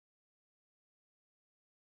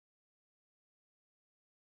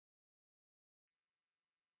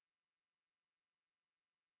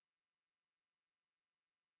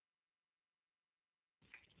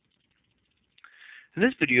In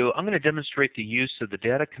this video, I'm going to demonstrate the use of the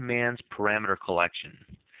data commands parameter collection.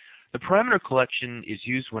 The parameter collection is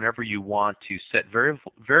used whenever you want to set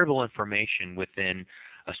variable information within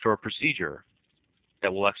a stored procedure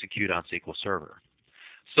that will execute on SQL Server.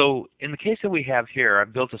 So in the case that we have here,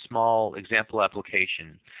 I've built a small example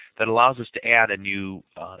application that allows us to add a new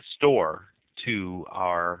store to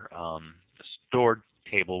our stored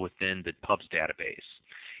table within the pubs database.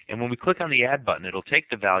 And when we click on the add button, it'll take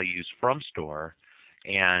the values from store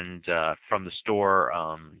and from the store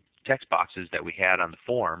text boxes that we had on the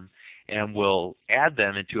form, and we'll add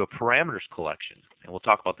them into a parameters collection. And we'll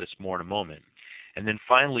talk about this more in a moment. And then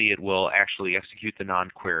finally, it will actually execute the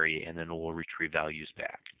non-query, and then it will retrieve values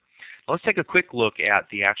back. Now let's take a quick look at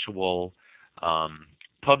the actual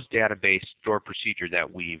pubs database stored procedure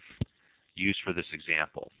that we've used for this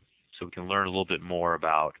example, so we can learn a little bit more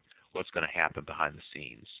about what's going to happen behind the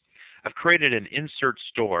scenes. I've created an insert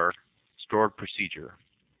stored procedure,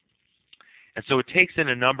 and so it takes in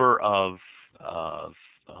a number of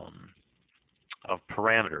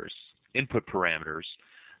parameters, input parameters.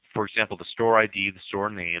 For example, the store ID, the store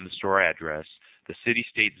name, the store address, the city,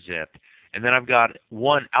 state, zip, and then I've got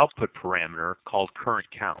one output parameter called current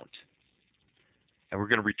count. And we're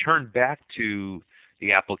going to return back to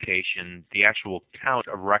the application the actual count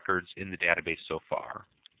of records in the database so far.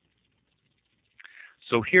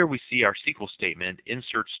 So here we see our SQL statement,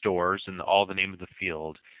 insert stores, and all the name of the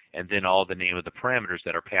field, and then all the name of the parameters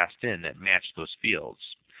that are passed in that match those fields.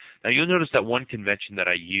 Now you'll notice that one convention that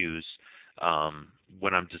I use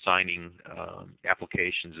when I'm designing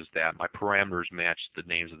applications is that my parameters match the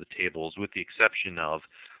names of the tables, with the exception of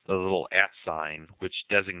the little @ sign, which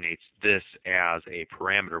designates this as a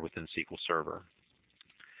parameter within SQL Server.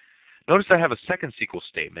 Notice I have a second SQL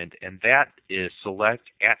statement, and that is select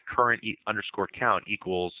 @current_count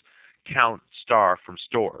equals count star from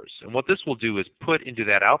stores. And what this will do is put into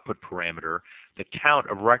that output parameter the count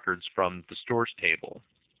of records from the stores table.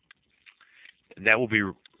 And that will be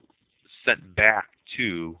sent back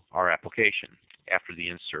to our application after the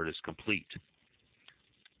insert is complete.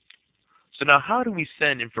 So now how do we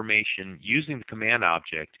send information using the command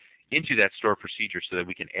object into that stored procedure so that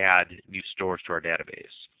we can add new stores to our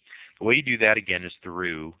database? The way you do that, again, is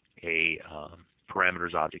through a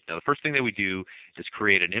parameters object. Now the first thing that we do is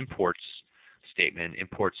create an imports statement,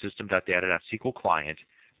 import system.data.sql client.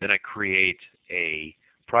 Then I create a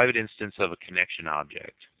private instance of a connection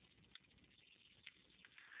object.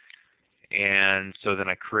 And so then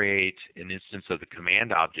I create an instance of the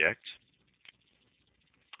command object,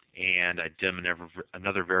 and I dim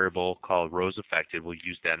another variable called rows affected. We'll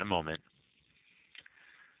use that in a moment.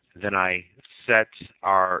 Then I set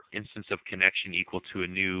our instance of connection equal to a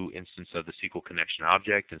new instance of the SQL connection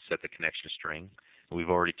object and set the connection string. And we've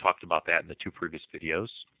already talked about that in the two previous videos.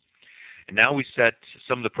 And now we set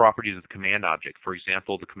some of the properties of the command object. For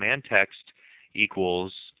example, the command text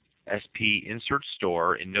equals sp insert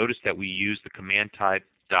store, and notice that we use the command type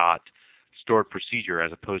dot stored procedure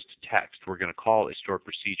as opposed to text. We're going to call a stored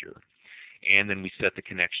procedure, and then we set the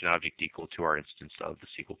connection object equal to our instance of the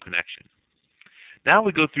SQL connection. Now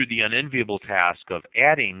we go through the unenviable task of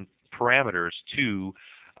adding parameters to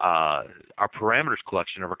our parameters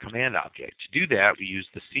collection of our command object. To do that, we use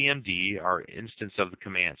the cmd, our instance of the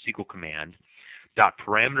command, SQL command,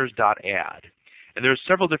 .parameters.add. And there are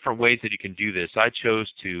several different ways that you can do this. I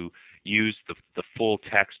chose to use the full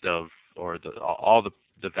text of, or all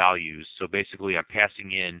the values. So basically I'm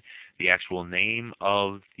passing in the actual name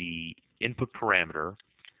of the input parameter,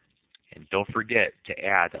 and don't forget to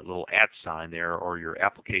add that little @ sign there or your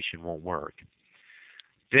application won't work.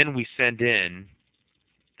 Then we send in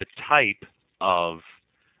the type of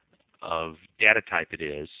data type it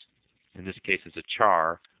is. In this case it's a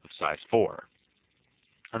char of size 4.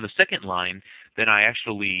 On the second line, then I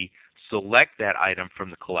actually select that item from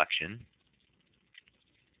the collection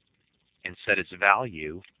and set its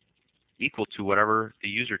value equal to whatever the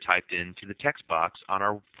user typed into the text box on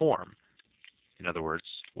our form. In other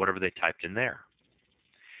words, whatever they typed in there.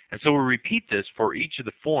 And so we repeat this for each of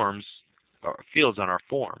the forms or fields on our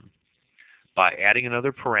form by adding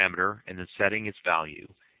another parameter and then setting its value,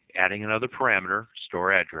 adding another parameter,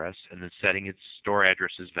 store address, and then setting its store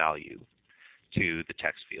address's value to the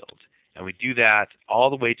text field. And we do that all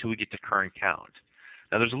the way till we get to current count.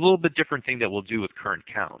 Now there's a little bit different thing that we'll do with current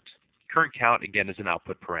count. Current count, again, is an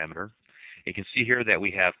output parameter. You can see here that we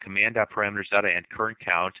have command.parameters.add current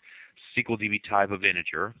count, SQLDB type of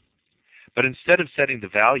integer. But instead of setting the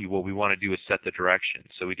value, what we want to do is set the direction.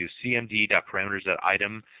 So we do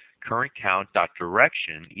cmd.parameters.item current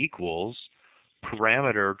count.direction equals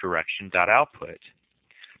parameter direction.output.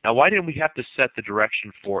 Now, why didn't we have to set the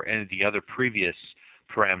direction for any of the other previous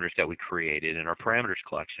parameters that we created in our parameters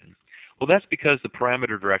collection? Well, that's because the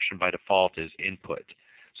parameter direction by default is input.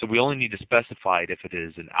 So we only need to specify it if it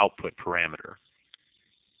is an output parameter.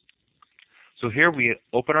 So here we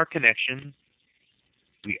open our connection,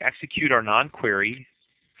 we execute our non-query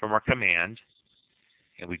from our command,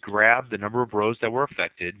 and we grab the number of rows that were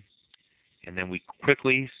affected, and then we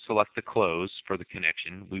quickly select the close for the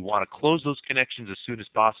connection. We want to close those connections as soon as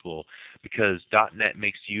possible because .NET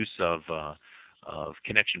makes use of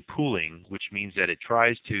connection pooling, which means that it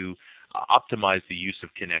tries to optimize the use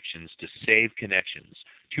of connections to save connections.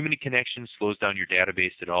 Too many connections slows down your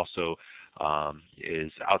database. It also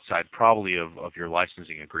is outside probably of your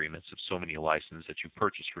licensing agreements of so many licenses that you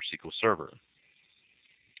purchase for SQL Server.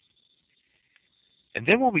 And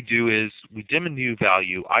then what we do is we dim a new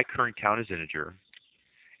value, iCurrentCount as integer.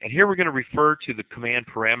 And here we're going to refer to the command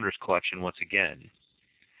parameters collection once again.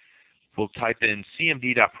 We'll type in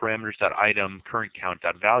cmd.parameters.item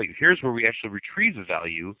currentCount.value. Here's where we actually retrieve the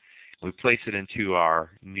value, and we place it into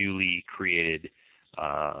our newly created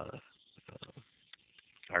a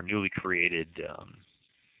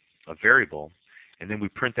variable, and then we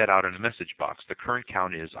print that out in a message box. The current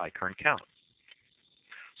count is iCurrentCount.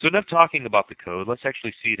 So enough talking about the code. Let's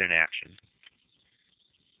actually see it in action.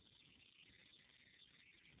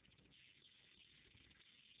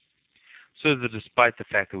 So despite the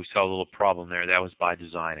fact that we saw a little problem there, that was by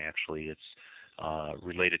design actually. It's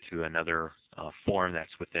related to another form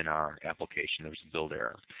that's within our application. There was a build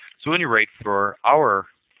error. So at any rate, for our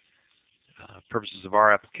purposes of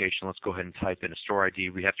our application, let's go ahead and type in a store ID.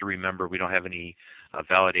 We have to remember we don't have any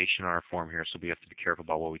validation on our form here, so we have to be careful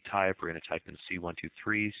about what we type. We're going to type in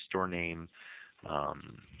C123, store name,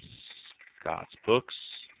 Scott's Books,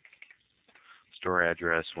 store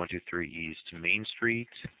address 123 East Main Street.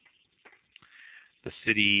 The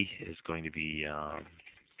city is going to be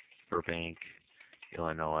Burbank,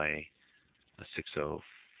 Illinois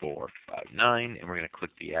 60459, and we're going to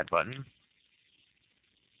click the Add button.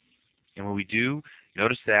 And when we do,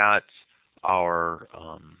 notice that our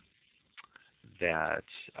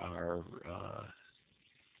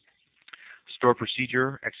store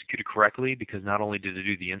procedure executed correctly, because not only did it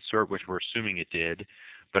do the insert, which we're assuming it did,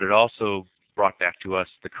 but it also brought back to us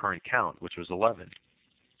the current count, which was 11.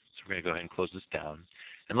 So we're going to go ahead and close this down.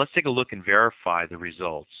 And let's take a look and verify the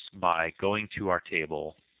results by going to our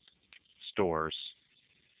table, stores,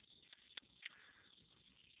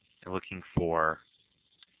 and looking for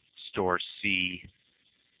store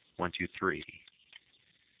C123,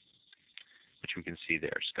 which we can see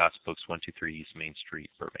there, Scott's Books, 123 East Main Street,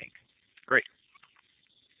 Burbank. Great.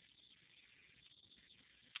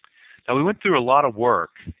 Now we went through a lot of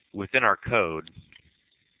work within our code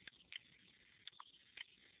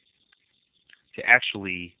to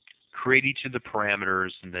actually create each of the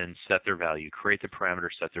parameters and then set their value, create the parameter,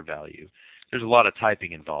 set their value. There's a lot of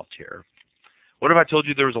typing involved here. What if I told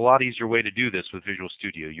you there was a lot easier way to do this with Visual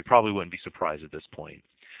Studio? You probably wouldn't be surprised at this point.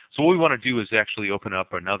 So what we want to do is actually open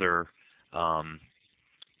up another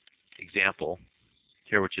example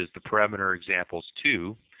here, which is the parameter examples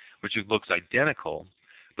 2, which looks identical,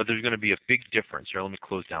 but there's going to be a big difference. Here, let me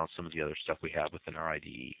close down some of the other stuff we have within our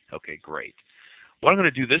IDE. Okay, great. What I'm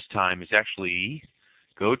going to do this time is actually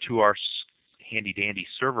go to our handy-dandy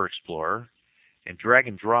Server Explorer and drag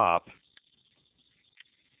and drop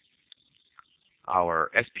our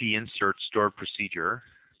SP insert stored procedure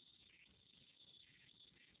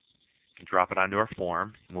and drop it onto our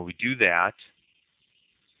form. And when we do that,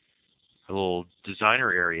 a little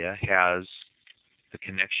designer area has the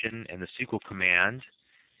connection and the SQL command,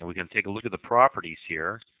 and we can take a look at the properties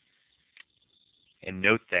here and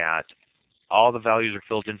note that all the values are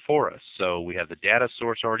filled in for us. So we have the data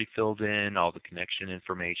source already filled in, all the connection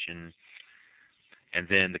information, and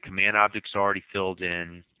then the command objects already filled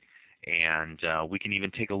in. And we can even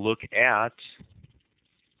take a look at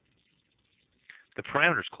the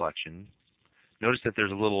parameters collection. Notice that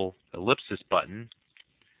there's a little ellipsis button.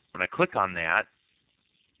 When I click on that,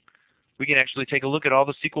 we can actually take a look at all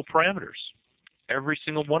the SQL parameters, every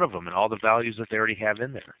single one of them, and all the values that they already have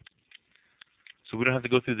in there. So we don't have to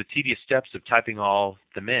go through the tedious steps of typing all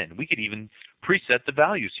them in. We could even preset the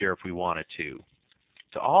values here if we wanted to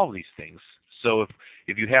all of these things. So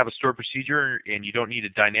if you have a stored procedure and you don't need to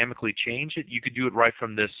dynamically change it, you could do it right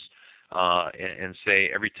from this and say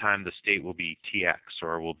every time the state will be TX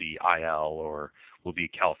or will be IL or will be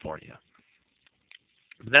California.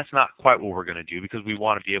 But that's not quite what we're going to do, because we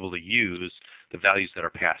want to be able to use the values that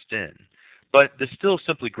are passed in. But this still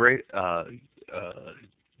simply greatly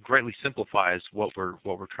simplifies what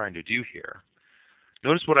we're trying to do here.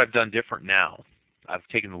 Notice what I've done different now. I've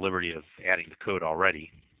taken the liberty of adding the code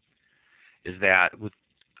already. Is that with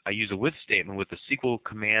I use a with statement with the SQL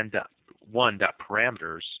command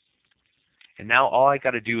one.parameters, and now all I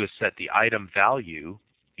got to do is set the item value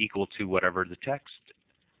equal to whatever the text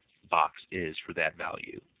box is for that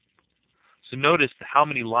value. So notice how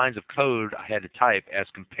many lines of code I had to type as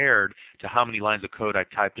compared to how many lines of code I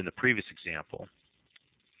typed in the previous example.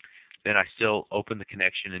 Then I still open the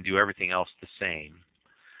connection and do everything else the same.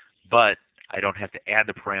 But I don't have to add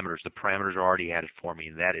the parameters. The parameters are already added for me,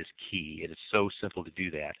 and that is key. It is so simple to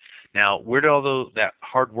do that. Now, where did all that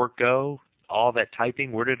hard work go? All that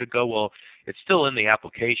typing, where did it go? Well, it's still in the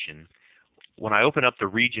application. When I open up the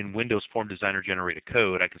region Windows Form Designer generated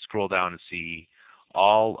code, I can scroll down and see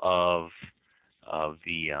all of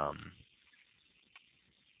the,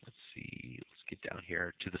 let's get down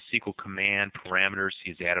here to the SQL command parameters.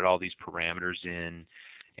 He's added all these parameters in,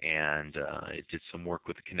 and it did some work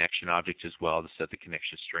with the connection object as well to set the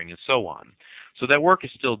connection string and so on. So that work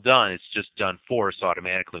is still done. It's just done for us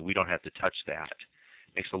automatically. We don't have to touch that.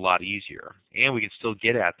 It makes it a lot easier. And we can still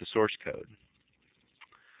get at the source code.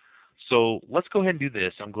 So let's go ahead and do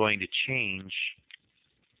this. I'm going to change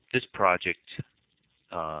this project's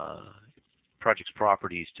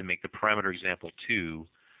properties to make the parameter example 2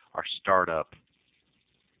 our startup.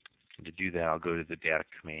 And to do that, I'll go to the data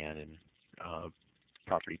command and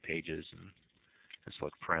property pages and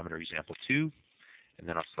select parameter example 2, and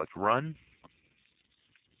then I'll select run.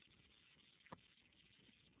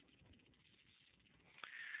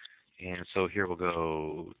 And so here we'll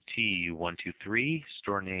go T123,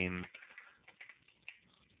 store name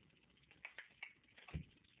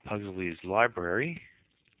Pugsley's Library,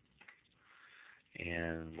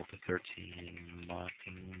 and we'll put 13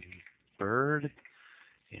 Mockingbird,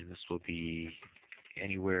 and this will be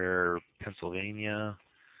anywhere Pennsylvania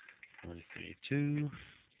 132, and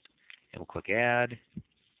we'll click add,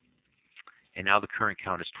 and now the current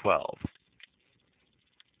count is 12.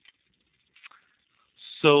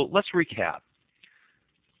 So let's recap.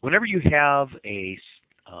 Whenever you have a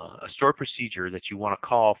stored procedure that you want to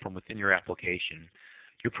call from within your application,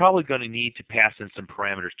 you're probably going to need to pass in some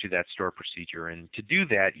parameters to that stored procedure, and to do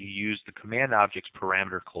that you use the command object's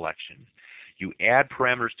parameter collection. You add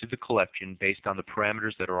parameters to the collection based on the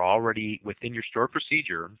parameters that are already within your stored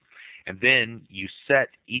procedure, and then you set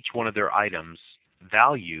each one of their items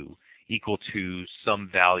value equal to some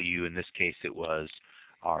value. In this case it was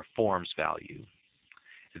our forms value.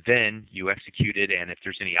 Then you execute it, and if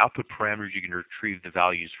there's any output parameters, you can retrieve the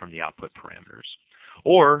values from the output parameters.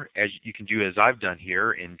 Or, as you can do as I've done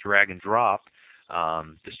here, and drag and drop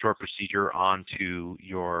the stored procedure onto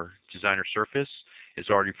your designer surface. Is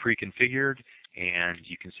already pre-configured, and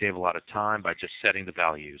you can save a lot of time by just setting the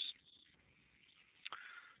values.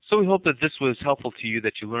 So we hope that this was helpful to you,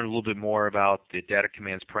 that you learned a little bit more about the data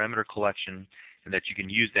commands parameter collection, and that you can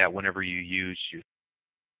use that whenever you use your